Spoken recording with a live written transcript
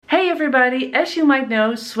everybody, as you might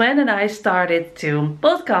know, Sven and I started to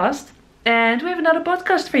podcast and we have another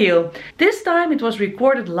podcast for you. This time it was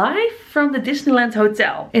recorded live from the Disneyland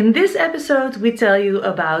Hotel. In this episode we tell you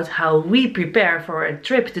about how we prepare for a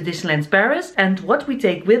trip to Disneyland Paris and what we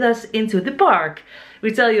take with us into the park. We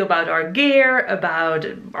tell you about our gear, about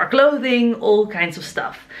our clothing, all kinds of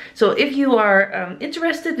stuff. So if you are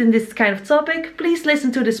interested in this kind of topic, please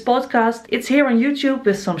listen to this podcast. It's here on YouTube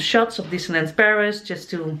with some shots of Disneyland Paris just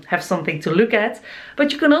to have something to look at.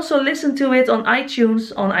 But you can also listen to it on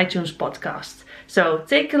iTunes Podcast. So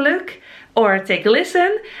take a look or take a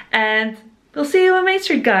listen and we'll see you on Main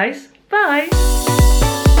Street, guys. Bye!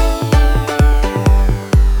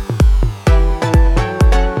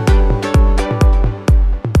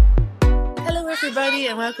 Everybody,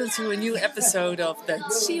 and welcome to a new episode of the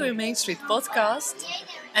See You in Main Street podcast.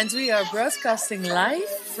 And we are broadcasting live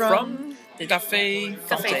from the Café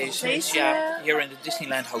Fantasia here in the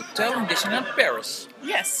Disneyland Hotel in Disneyland Paris.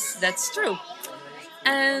 Yes, that's true.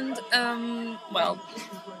 And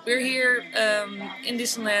we're here in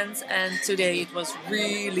Disneyland, and today it was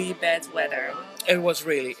really bad weather. It was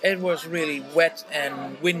really wet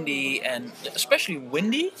and windy, and especially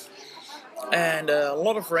windy. And a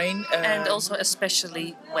lot of rain. And also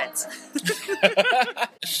especially wet.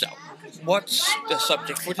 So, what's the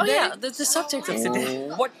subject for today? Oh yeah, the subject of today.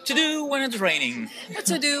 What to do when it's raining. What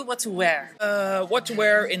to do, what to wear. What to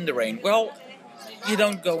wear in the rain. Well, you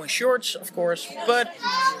don't go in shorts, of course, but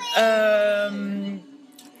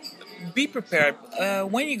be prepared.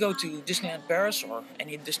 When you go to Disneyland Paris or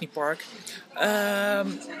any Disney park,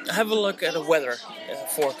 have a look at the weather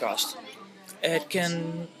forecast. It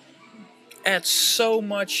can add so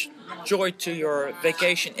much joy to your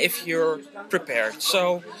vacation if you're prepared.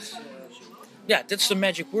 So, yeah, that's the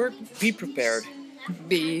magic word. Be prepared.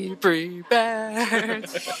 Be prepared.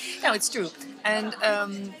 No, it's true. And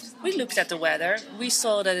we looked at the weather. We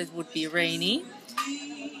saw that it would be rainy,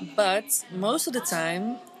 but most of the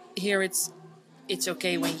time here it's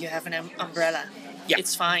okay when you have an umbrella. Yeah.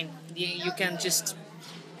 It's fine. You can just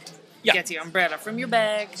get the umbrella from your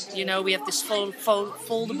bag. You know, we have this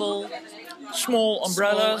foldable. Small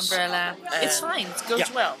umbrellas. It's fine. It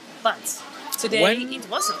goes well. But today it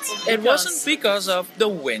wasn't. It wasn't because of the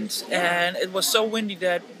wind. And it was so windy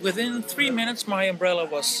that within 3 minutes my umbrella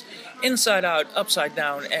was inside out, upside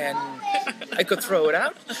down, and I could throw it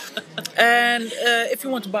out. And if you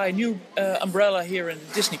want to buy a new umbrella here in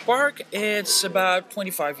Disney Park, it's about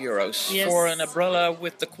 25 euros for an umbrella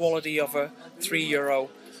with the quality of a €3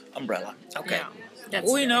 umbrella. Okay. Yeah,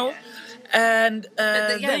 we know. And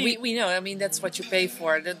we know. I mean, that's what you pay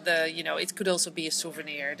for. It could also be a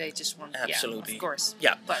souvenir. They just want, absolutely, of course.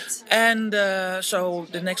 Yeah, and so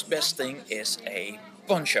the next best thing is a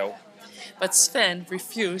poncho. But Sven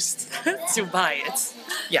refused to buy it.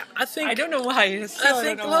 Yeah, I don't know why.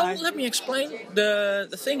 Let me explain. The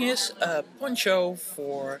thing is, a poncho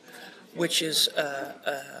which is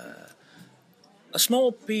a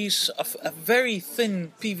small piece of a very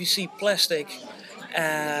thin PVC plastic.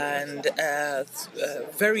 And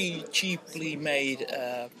very cheaply made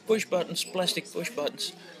plastic push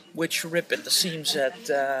buttons, which rip at the seams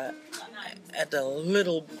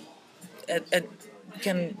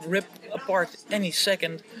can rip apart any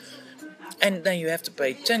second, and then you have to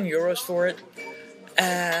pay €10 for it.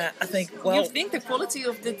 I think. Well, you think the quality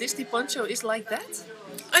of the Disney poncho is like that?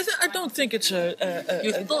 I don't think it's a.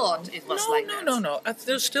 You thought it was like that? No. I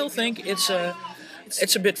still think it's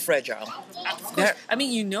a bit fragile. Of course. I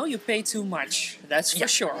mean, you pay too much. That's for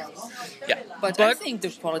sure. Yeah. But I think the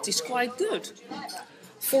quality is quite good.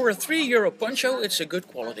 For a €3 poncho, it's a good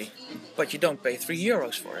quality. But you don't pay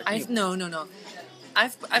 €3 for it. No.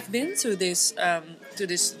 I've been to this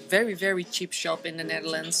very, very cheap shop in the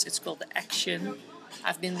Netherlands. It's called the Action.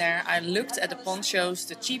 I've been there. I looked at the ponchos,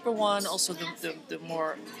 the cheaper one, also the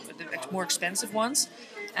more expensive ones.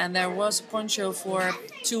 And there was a poncho for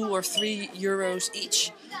 €2 or €3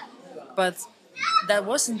 each, but that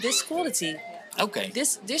wasn't this quality. Okay.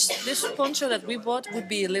 This poncho that we bought would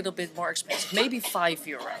be a little bit more expensive, maybe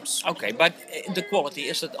 €5. Okay, but the quality,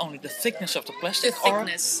 is it only the thickness of the plastic, the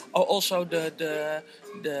thickness, or also the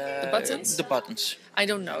buttons? The buttons. I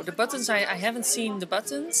don't know. The buttons, I haven't seen the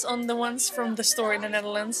buttons on the ones from the store in the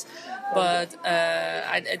Netherlands, but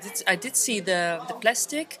I did see the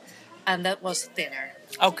plastic, and that was thinner.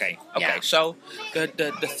 Okay. Yeah. So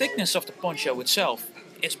the thickness of the poncho itself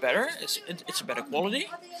is better. It's a better quality.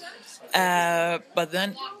 But then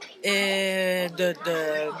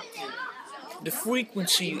the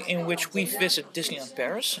frequency in which we visit Disneyland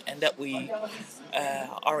Paris and that we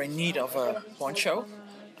are in need of a poncho,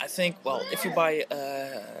 I think. Well, if you buy a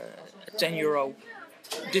 €10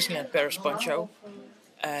 Disneyland Paris poncho.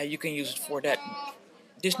 You can use it for that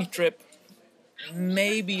Disney trip,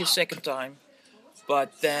 maybe a second time,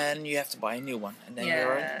 but then you have to buy a new one, and then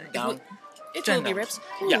you're down. It will be $10. rips.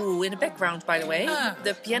 Yeah. Ooh, in the background, by the way,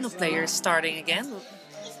 the piano player is starting again.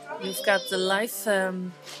 We've got the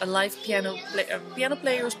a live piano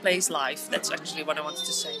player who plays live. That's actually what I wanted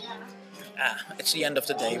to say. It's the end of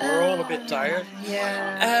the day. We're all a bit tired.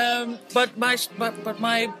 Yeah. But my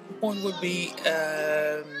point would be,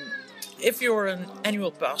 if you're an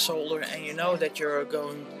annual pass holder and you know that you're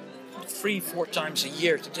going 3-4 times a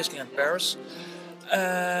year to Disneyland Paris,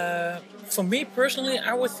 for me personally,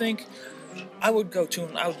 I would think I would go to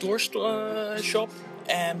an outdoor shop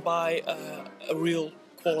and buy a real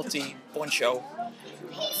quality poncho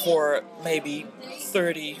for maybe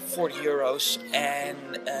 30-40 euros, and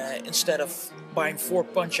instead of buying 4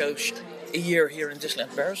 ponchos a year here in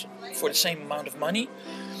Disneyland Paris for the same amount of money,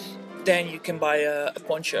 then you can buy a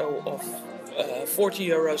poncho of 40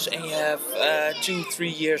 euros and you have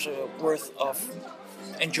 2-3 years worth of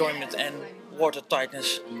enjoyment and water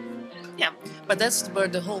tightness. Yeah, but that's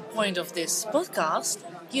the whole point of this podcast.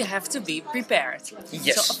 You have to be prepared.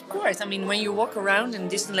 Yes. So of course, I mean, when you walk around in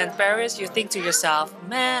Disneyland Paris, you think to yourself,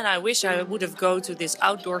 man, I wish I would have gone to this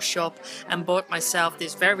outdoor shop and bought myself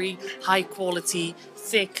this very high quality,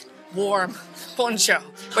 thick, warm poncho.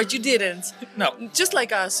 But you didn't. No. Just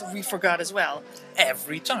like us, we forgot as well.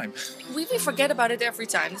 Every time. We forget about it every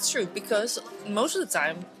time. It's true, because most of the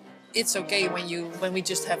time it's okay when we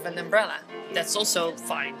just have an umbrella. That's also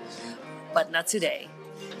fine. But not today.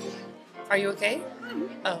 Are you okay?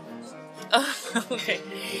 Oh, okay.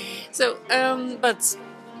 So, but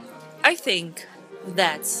I think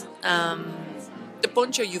that the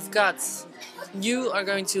poncho you've got, you're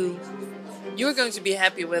going to be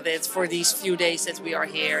happy with it for these few days that we are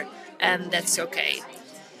here, and that's okay.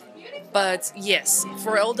 But yes,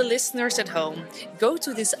 for all the listeners at home, go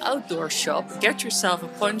to this outdoor shop, get yourself a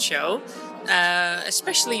poncho,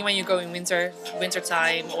 especially when you're going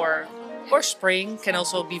wintertime or spring. Can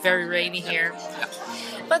also be very rainy here.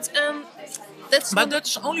 But that's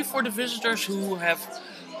only for the visitors who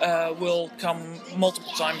will come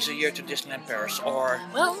multiple times a year to Disneyland Paris, or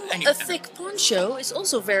a thick poncho is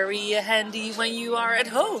also very handy when you are at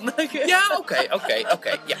home. Yeah, okay,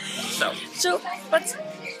 yeah.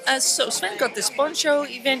 So Sven got this poncho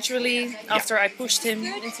eventually after I pushed him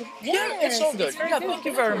into... Yeah, it's all good. Yeah, thank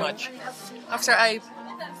you very much. After I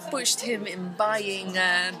pushed him in buying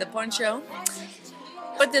the poncho.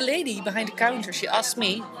 But the lady behind the counter, she asked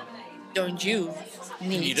me, don't you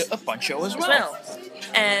need a poncho as well?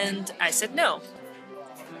 And I said no.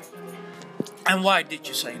 And why did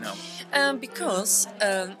you say no? Because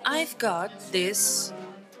I've got this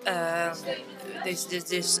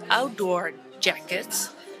outdoor jacket,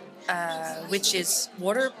 which is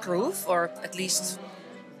waterproof, or at least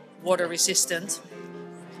water resistant,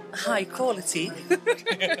 high quality,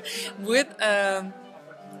 with a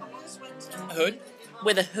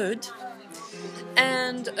hood,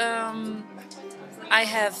 and I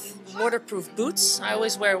have waterproof boots. I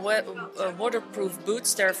always wear waterproof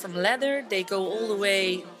boots. They're from leather. They go all the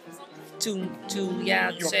way to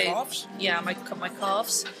calves? Yeah, my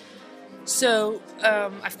calves. So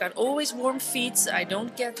I've got always warm feet. I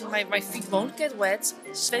don't get my feet won't get wet.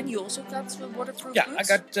 Sven, you also got waterproof boots? Yeah, I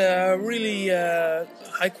got really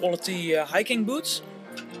high quality hiking boots,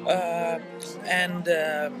 and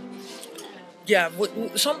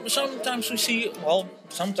sometimes we see. Well,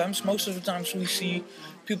 sometimes most of the times we see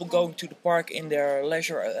people going to the park in their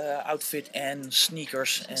leisure outfit and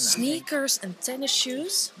sneakers and tennis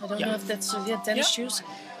shoes. I don't know if that's tennis shoes.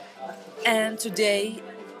 And today.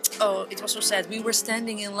 Oh, it was so sad. We were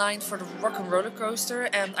standing in line for the rock and roller coaster,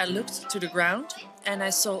 and I looked to the ground and I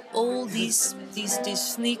saw all these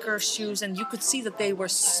sneaker shoes, and you could see that they were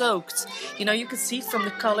soaked. You know, you could see from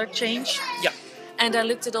the color change. Yeah. And I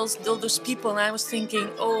looked at all those people, and I was thinking,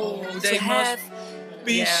 they must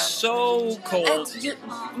be so cold.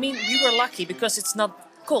 And we were lucky because it's not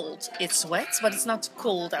cold. It's wet, but it's not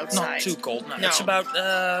cold outside. Not too cold. No. It's about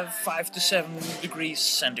 5 to 7 degrees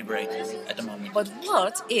centigrade at the moment. But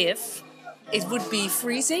what if it would be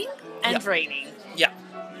freezing and raining? Yeah.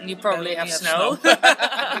 You probably have snow.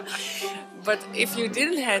 But if you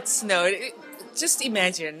didn't have snow, just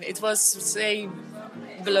imagine it was, say,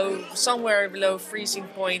 somewhere below freezing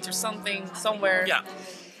point or something, somewhere. Yeah.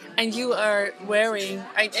 And you are wearing,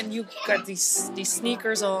 and you got these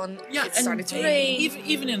sneakers on. Yeah, it started to rain.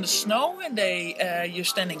 Even in the snow, and you're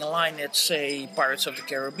standing in line at, say, Pirates of the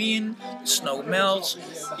Caribbean. The snow melts,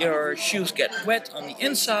 your shoes get wet on the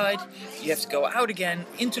inside. You have to go out again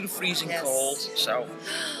into the freezing cold. So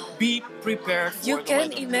be prepared for You the can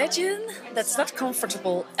weather. imagine that's not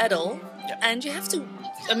comfortable at all. Yeah. And you have to,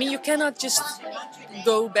 I mean, you cannot just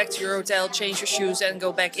go back to your hotel, change your shoes, and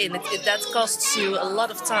go back in. That costs you a lot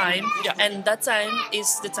of time. Yeah. And that time is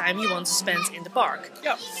the time you want to spend in the park.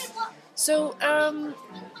 Yeah. So,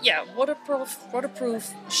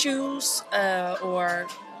 waterproof shoes or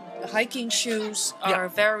hiking shoes are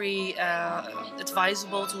very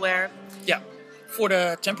advisable to wear. Yeah. For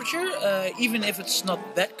the temperature, even if it's not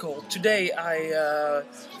that cold. Today I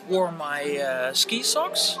wore my ski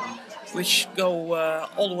socks, which go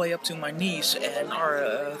all the way up to my knees and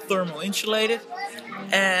are thermal insulated.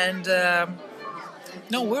 And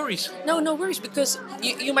no worries. No worries, because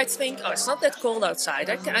you might think, oh, it's not that cold outside.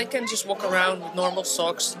 I can just walk around with normal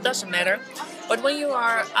socks. Doesn't matter. But when you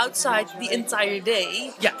are outside the entire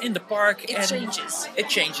day, Yeah, in the park. it changes. It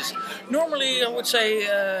changes. Normally, I would say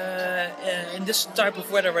in this type of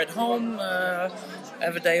weather at home,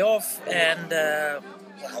 have a day off and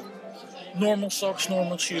well, normal socks,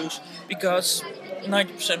 normal shoes, because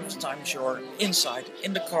 90% of the time you're inside,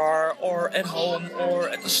 in the car or at home or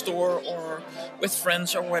at the store or with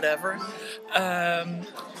friends or whatever.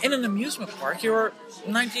 In an amusement park, you're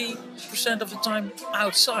 90% of the time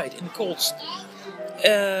outside in the cold.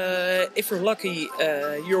 If you're lucky,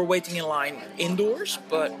 you're waiting in line indoors,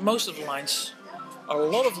 but most of the lines, a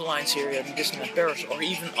lot of the lines here in Disneyland Paris or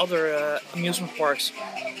even other amusement parks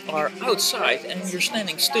are outside and you're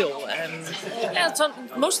standing still. And Yeah,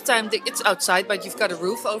 most of the time it's outside, but you've got a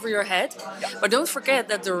roof over your head. But don't forget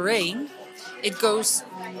that the rain, it goes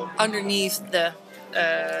underneath the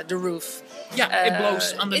roof. yeah, it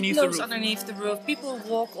blows underneath it the blows roof. underneath the roof. People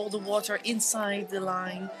walk all the water inside the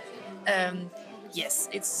line. Yes,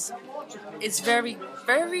 it's very,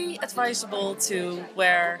 very advisable to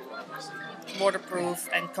wear waterproof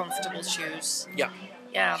and comfortable shoes. Yeah,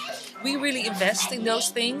 Yeah, we really invest in those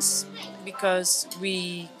things because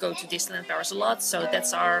we go to Disneyland Paris a lot, so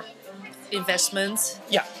that's our investment.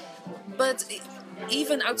 yeah, But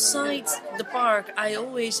even outside the park, I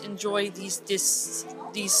always enjoy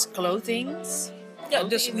these clothings. yeah.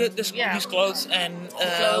 This Yeah. these clothes and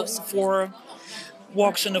Clothes. for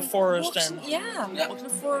walks in the forest Walks, and yeah, Yeah. walk in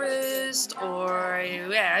the forest, or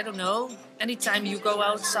I don't know. Anytime you go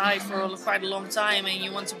outside for quite a long time and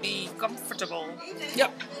you want to be comfortable, yeah.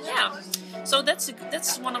 yeah. So that's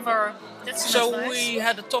one of our. That's an So advice. we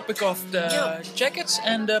had the topic of the Yeah. jackets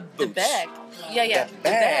and the The boots. bag. Yeah. The The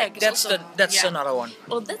bag. is That's also- that's yeah. another one.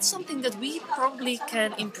 Well, that's something that we probably can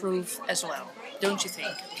improve as well, don't you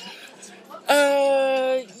think?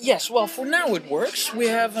 Yes, well, for now it works. We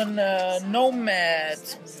have a Nomad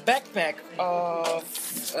backpack of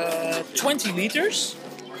 20 liters.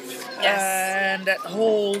 Yes. And that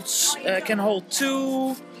holds can hold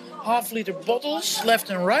 2 half-liter bottles left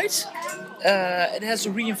and right. It has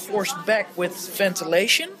a reinforced back with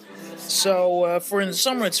ventilation. So for in the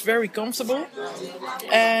summer it's very comfortable.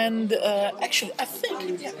 And actually I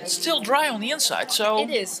think it's still dry on the inside. So It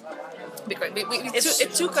is. Because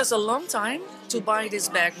it took us a long time to buy this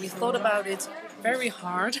bag. We thought about it very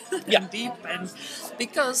hard Yeah. and deep, and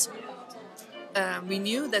because we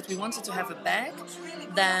knew that we wanted to have a bag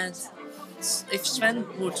that if Sven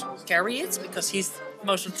would carry it, because he's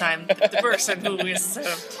most of the time the person who is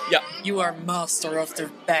yeah, you are master of the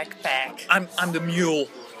backpack. I'm the mule.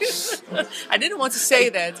 I didn't want to say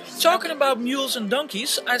that. Talking about mules and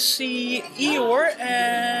donkeys, I see Eeyore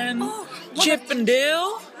and Oh, Chip and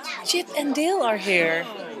Dale. Chip and Dale are here.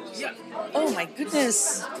 Yeah. Oh my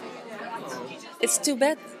goodness! It's too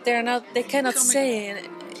bad they cannot Coming- say.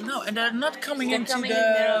 No, and they're not coming They're into coming the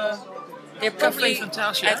in now. They're probably.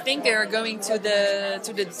 Fantasia. I think they're going to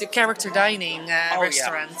the character dining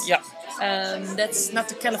restaurant. Yeah. That's not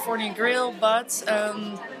the California Grill, but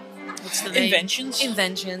what's the name? Inventions.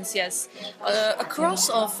 Inventions, yes. Across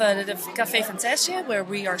of the Café Fantasia, where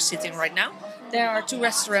we are sitting right now, there are 2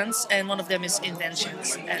 restaurants, and one of them is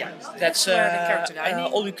Inventions. And That's where the character dining.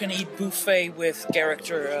 all-you-can-eat buffet with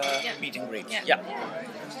character meet and greet. Yeah. Yeah.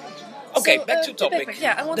 Okay, So, back to the topic. backpack.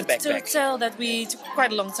 Yeah, I wanted the to backpack. tell that we took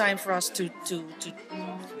quite a long time for us to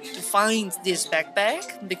find this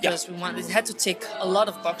backpack because it had to tick a lot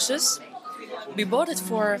of boxes. We bought it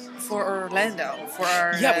for Orlando. For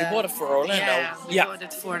our, Yeah, we bought it for Orlando. Yeah, we bought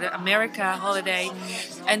it for the America holiday,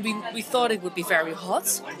 and we thought it would be very hot,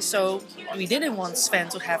 so we didn't want Sven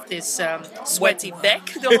to have this sweaty back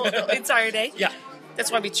the entire day. Yeah. That's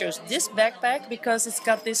why we chose this backpack, because it's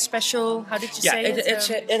got this special. How did you say it?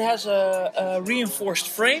 It has a reinforced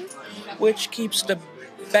frame, which keeps the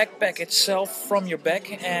backpack itself from your back,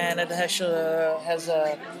 and it has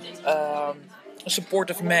a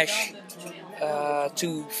supportive mesh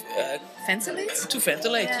to Ventilate? to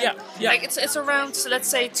ventilate. Yeah. Like it's around, let's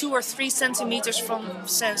say, 2 or 3 centimeters from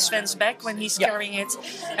Sven's back when he's carrying it,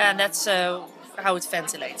 and that's how it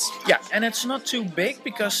ventilates. Yeah, and it's not too big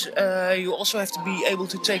because you also have to be able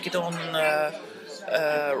to take it on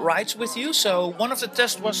rides with you. So one of the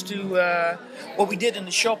tests was to what we did in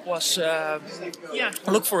the shop was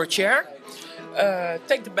look for a chair,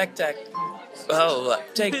 take the backpack.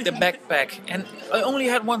 Take the backpack, and I only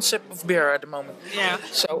had one sip of beer at the moment. Yeah.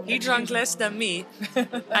 So He drank less than me.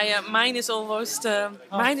 Mine is almost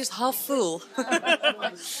mine is half full.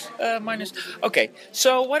 minus. Okay,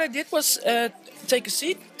 so what I did was take a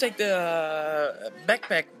seat, take the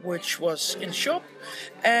backpack which was in the shop,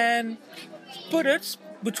 and put it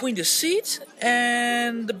between the seat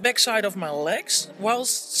and the backside of my legs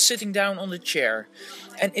whilst sitting down on the chair.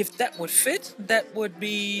 And if that would fit, that would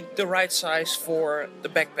be the right size for the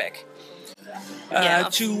backpack.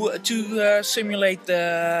 To simulate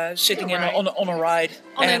the sitting on a ride.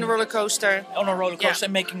 On a roller coaster. On a roller coaster,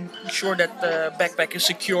 and making sure that the backpack is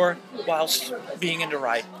secure whilst being in the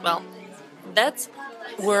ride. Well, that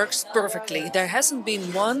works perfectly. There hasn't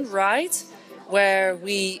been one ride where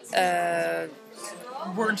we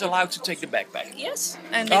weren't allowed to take the backpack. Yes,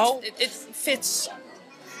 and it fits.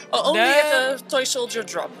 Only at the Toy Soldier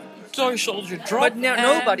drop. Toy Soldier drop. But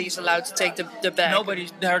nobody's allowed to take the bag.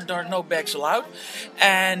 There are no bags allowed.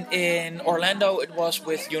 And in Orlando, it was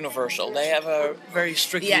with Universal. They have a very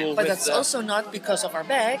strict rule. But that's also not because of our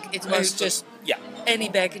bag. It was just any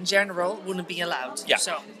bag in general wouldn't be allowed. Yeah.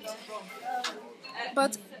 So.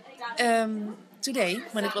 But today,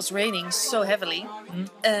 when it was raining so heavily,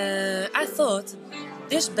 I thought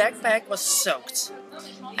this backpack was soaked.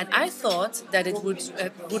 And I thought that it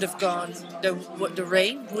would have gone, the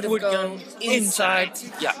rain would have gone inside.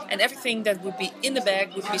 Yeah. And everything that would be in the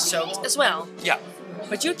bag would be soaked as well. Yeah.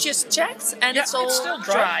 But you just checked and it's all still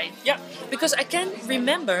dry. Yeah. Because I can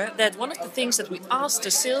remember that one of the things that we asked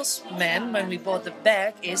the salesman when we bought the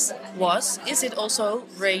bag was it also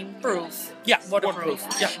rainproof? Yeah, waterproof.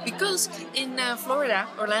 Yeah. Because in Florida,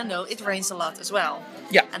 Orlando, it rains a lot as well.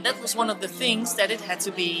 Yeah. And that was one of the things that it had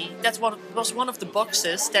to be, was one of the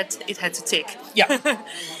boxes that it had to tick. Yeah.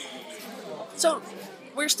 So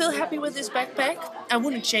we're still happy with this backpack. I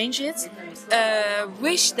wouldn't change it.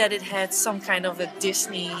 Wish that it had some kind of a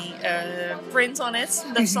Disney print on it.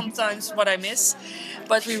 That's sometimes what I miss.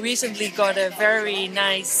 But we recently got a very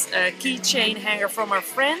nice keychain hanger from our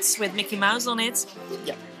friends with Mickey Mouse on it.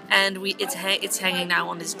 Yeah. And it's hanging now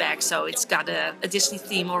on his back, so it's got a Disney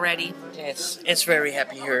theme already. Yes, it's very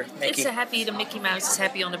happy here, Mickey. The Mickey Mouse is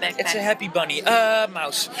happy on the backpack. It's a happy bunny.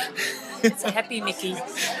 Mouse. It's a happy Mickey.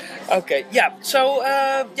 Okay, yeah. So,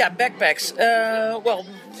 backpacks. Well,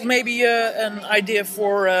 maybe an idea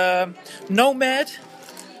for Nomad.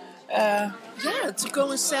 To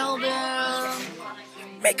go and sell the...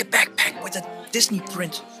 Make a backpack with a Disney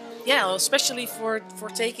print. Yeah, especially for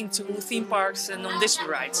taking to theme parks and on Disney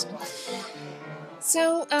rides.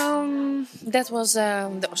 So that was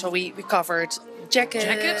so we covered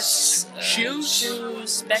jackets,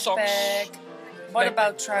 shoes, backpack. socks. What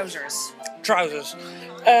about trousers? Trousers.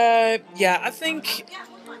 I think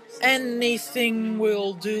anything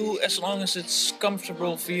will do as long as it's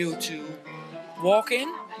comfortable for you to walk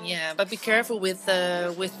in. Yeah, but be careful with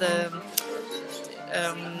the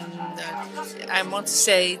I want to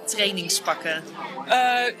say trainingspakken.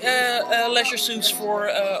 Leisure suits for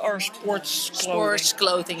our sports clothing. Sports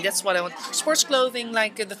clothing, that's what I want. Sports clothing,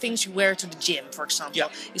 like the things you wear to the gym, for example. Yeah.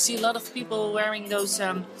 You see a lot of people wearing those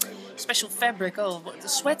special fabric. The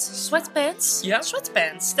sweatpants. Yeah.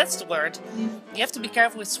 Sweatpants. That's the word. You have to be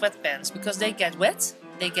careful with sweatpants because they get wet.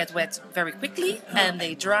 They get wet very quickly and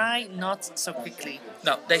they dry not so quickly.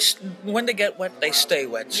 No, when they get wet, they stay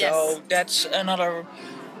wet. Yes. So that's another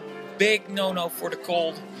big no-no for the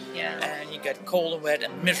cold. Yeah. And you get cold and wet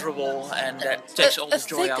and miserable, and that takes all the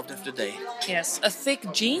joy out of the day. Yes, a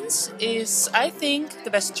thick jeans is, I think,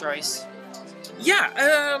 the best choice. Yeah,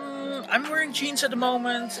 I'm wearing jeans at the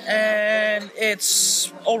moment, and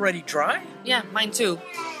it's already dry. Yeah, mine too.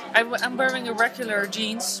 I'm wearing a regular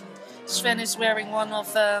jeans. Sven is wearing one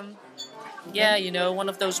of, one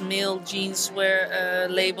of those male jeans where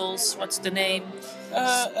labels. What's the name?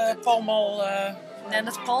 Pall Mall. No,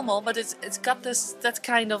 not Pall Mall, but it's got that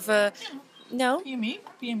kind of no.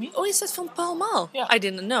 PME. Oh, is that from Pall Mall? Yeah. I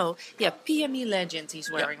didn't know. Yeah, PME Legend he's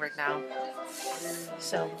wearing right now.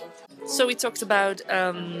 So we talked about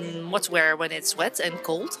what to wear when it's wet and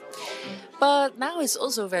cold. But now it's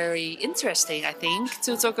also very interesting, I think,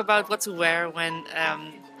 to talk about what to wear when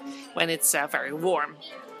it's very warm.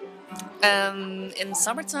 In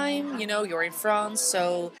summertime, you know, you're in France,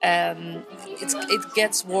 so it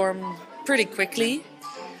gets warm pretty quickly.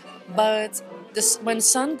 But when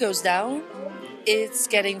sun goes down, it's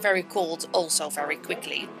getting very cold also very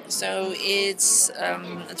quickly. So it's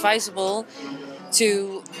advisable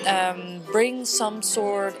to bring some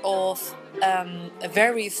sort of a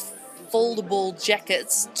very foldable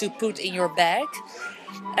jacket to put in your bag.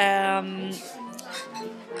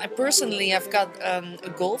 I personally have got a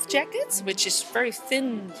golf jacket, which is very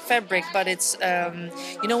thin fabric, but it's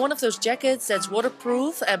one of those jackets that's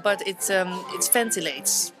waterproof, but it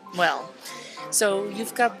ventilates well. So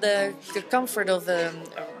you've got the comfort of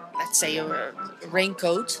let's say a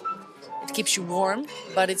raincoat. It keeps you warm,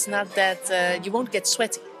 but it's not that you won't get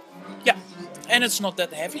sweaty. Yeah, and it's not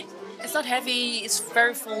that heavy. It's not heavy. It's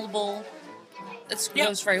very foldable. It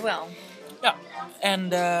goes very well. Yeah,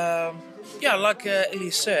 and like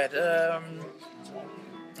Elise said,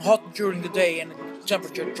 hot during the day and the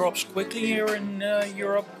temperature drops quickly here in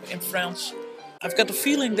Europe, in France. I've got the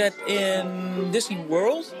feeling that in Disney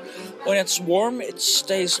World, when it's warm, it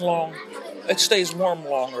stays warm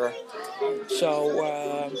longer. So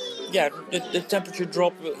the temperature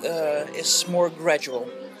drop is more gradual.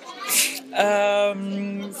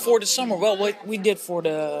 For the summer, well, what we did for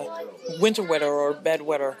the winter weather or bad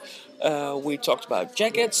weather, we talked about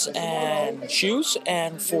jackets and shoes,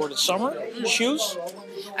 and for the summer, shoes.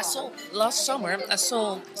 Last summer, I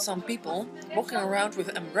saw some people walking around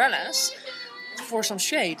with umbrellas for some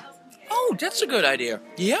shade. Oh, that's a good idea.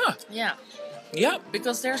 Yeah. Yeah. Yeah.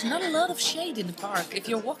 Because there's not a lot of shade in the park. If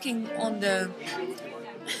you're walking on the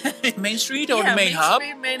Main Street or the main hub?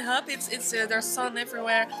 Main hub. It's there's sun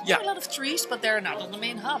everywhere. Yeah. There are a lot of trees, but they're not on the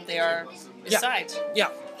main hub. They are beside. Yeah,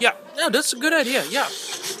 that's a good idea. Yeah,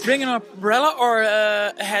 bring an umbrella or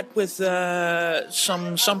a hat with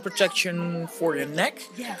some sun protection for your neck.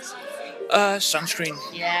 Yes. Sunscreen.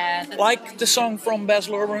 Yeah. Like the song from Baz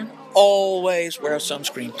Luhrmann, always wear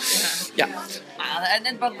sunscreen. Yeah.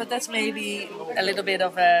 But that's maybe a little bit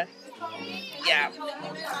of a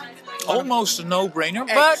almost a no-brainer,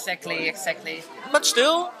 but exactly. But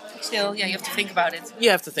still, you have to think about it. You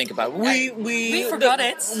have to think about it. We forgot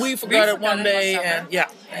it. We forgot it one day, and we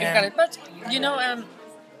forgot it. But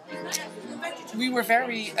we were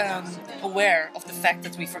very aware of the fact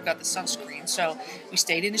that we forgot the sunscreen, so we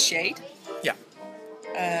stayed in the shade. Yeah.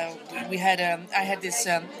 I had this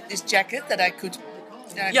jacket that I could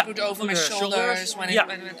put over my shoulders when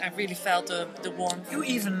I really felt the warmth. You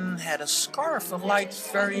even had a scarf, a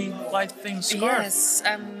very light thin scarf. Yes,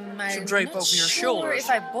 to drape over your shoulders. If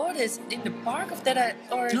I bought it in the park of that,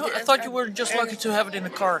 I thought you were just lucky to have it in the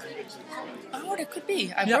car. Oh, that could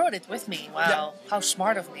be. I brought it with me. Wow, how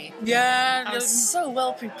smart of me. Yeah, I'm so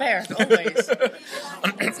well prepared always.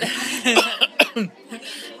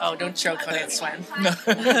 Oh, don't choke on it, Sven.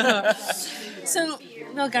 So,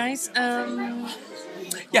 no, guys.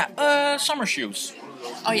 Summer shoes.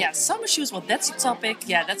 Oh yeah, summer shoes. Well, that's a topic.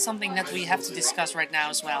 Yeah, that's something that we have to discuss right now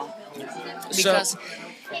as well. Because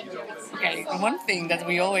one thing that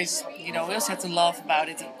we always have to laugh about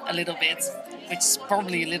it a little bit, which is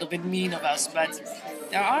probably a little bit mean of us, but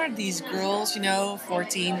there are these girls,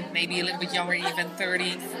 14, maybe a little bit younger, even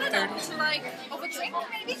 30. Like, of a drink,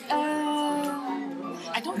 maybe?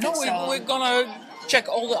 I don't think so. We're gonna check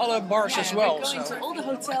all the other bars as well. We're going to all the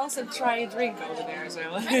hotels and try a drink over there as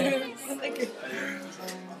well. Thank you.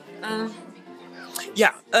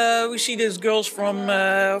 We see these girls from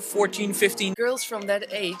 14, 15. Girls from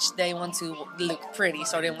that age, they want to look pretty,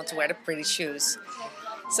 so they want to wear the pretty shoes.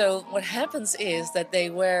 So what happens is that they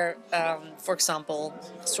wear, for example,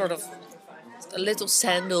 sort of little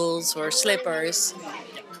sandals or slippers.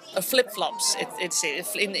 Flip-flops. It's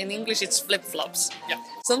in English it's flip-flops. Yeah.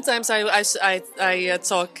 Sometimes I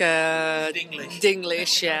talk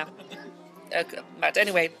Dinglish, yeah. But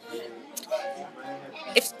anyway,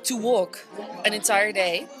 if to walk an entire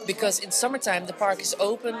day, because in summertime the park is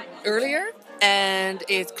open earlier and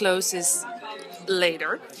it closes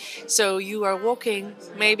later, so you are walking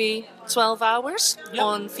maybe 12 hours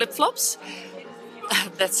on flip-flops.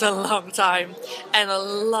 That's a long time and a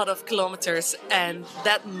lot of kilometers, and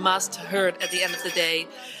that must hurt at the end of the day.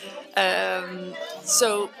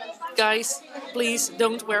 So, guys, please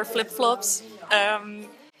don't wear flip-flops.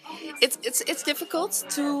 It's difficult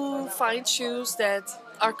to find shoes that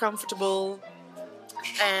are comfortable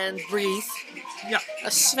and breathe. Yeah.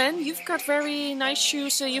 Sven, you've got very nice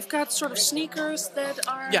shoes. You've got sort of sneakers that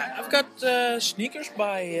are. Yeah, I've got sneakers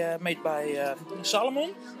made by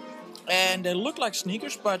Salomon. And they look like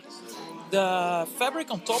sneakers, but the fabric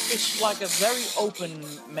on top is like a very open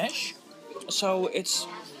mesh. So it's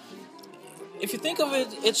if you think of it,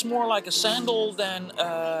 it's more like a sandal than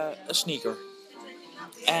a sneaker.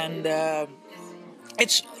 And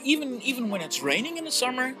it's even when it's raining in the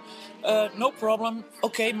summer, no problem.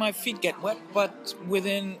 Okay, my feet get wet, but when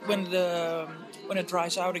it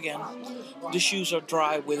dries out again, the shoes are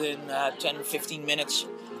dry within 10-15 minutes.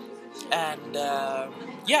 And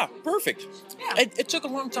yeah, perfect. Yeah. It took a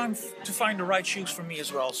long time to find the right shoes for me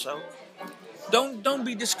as well. So don't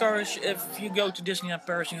be discouraged if you go to Disneyland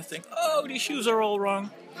Paris and you think, oh, these shoes are all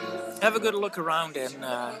wrong. Have a good look around and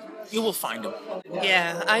you will find them.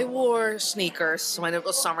 Yeah, I wore sneakers when it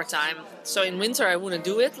was summertime. So in winter I wouldn't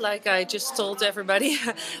do it, like I just told everybody.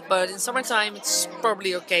 But in summertime it's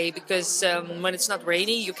probably okay because when it's not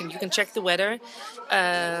rainy, you can check the weather.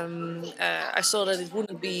 I saw that it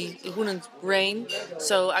wouldn't rain,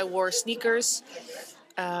 so I wore sneakers,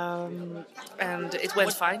 and it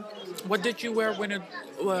went fine. What did you wear when it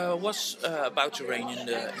was about to rain in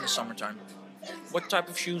the summertime? What type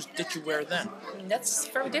of shoes did you wear then? That's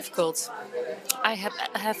very difficult. I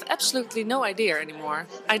have absolutely no idea anymore.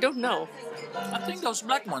 I don't know. I think those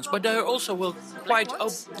black ones, but they also will quite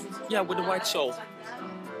ones? yeah, with the white sole.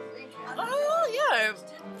 Oh yeah,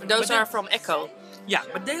 those But are they- from Echo. Yeah,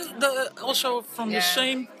 but they also from the Yeah.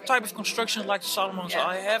 same type of construction like the Salomons Yeah,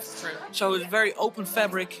 I have. true. So it's very open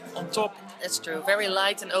fabric on top. That's true. Very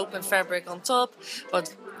light and open fabric on top,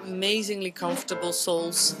 but amazingly comfortable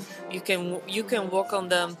soles. You can walk on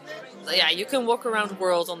them. Yeah, you can walk around the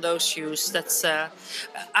world on those shoes. That's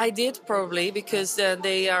I did probably because I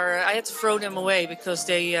had to throw them away because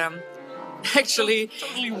they actually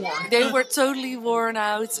Totally worn. they were totally worn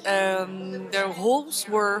out.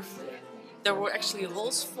 There were actually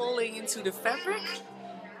holes falling into the fabric.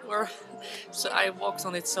 So I walked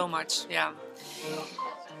on it so much. Yeah.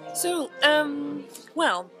 So,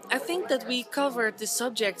 well, I think that we covered the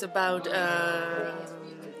subject about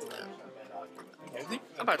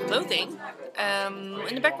clothing.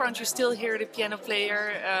 In the background, you still hear the piano player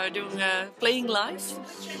playing live.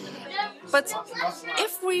 But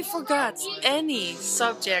if we forgot any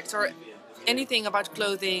subject or anything about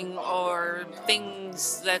clothing or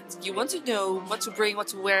things that you want to know, what to bring, what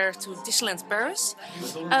to wear to Disneyland Paris,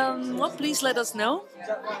 well, please let us know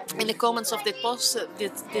in the comments of this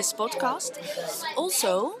podcast.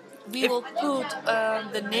 Also, we will put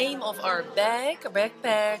the name of our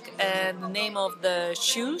backpack, and the name of the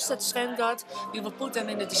shoes that Sven got. We will put them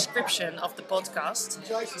in the description of the podcast.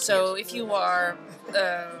 So if you are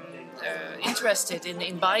interested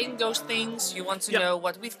in buying those things, you want to know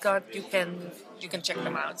what we've got, you can check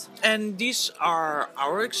them out. And these are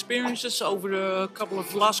our experiences over the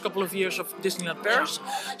last couple of years of Disneyland Paris.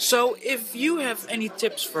 So if you have any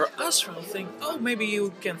tips for us, or think, oh, maybe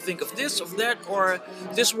you can think of this, of that, or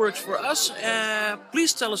this works for us,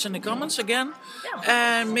 please tell us in the comments again.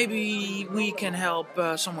 And maybe we can help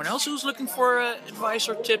someone else who's looking for advice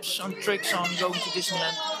or tips on tricks on going to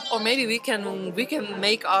Disneyland. Or maybe we can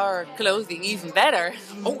make our clothing even better.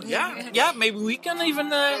 Oh yeah, maybe we can even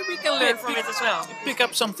We can learn from it as well. pick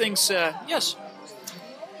up some things. Yes.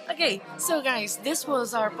 Okay, so guys, this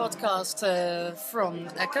was our podcast from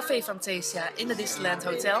Café Fantasia in the Disneyland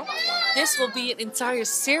Hotel. This will be an entire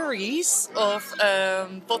series of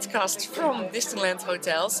podcasts from Disneyland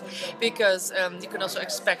hotels, because you can also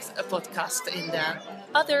expect a podcast in the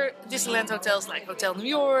other Disneyland hotels like Hotel New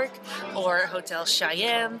York or Hotel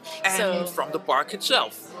Cheyenne. And from the park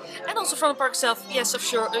itself. And also from the park itself, yes,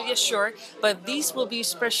 sure. But these will be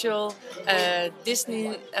special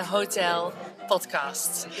Disney hotel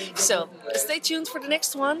podcasts. So stay tuned for the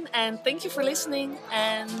next one, and thank you for listening.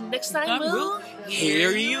 And next time we'll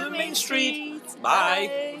hear you in Main Street.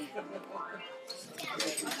 Bye.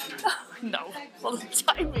 No, what a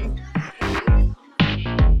timing.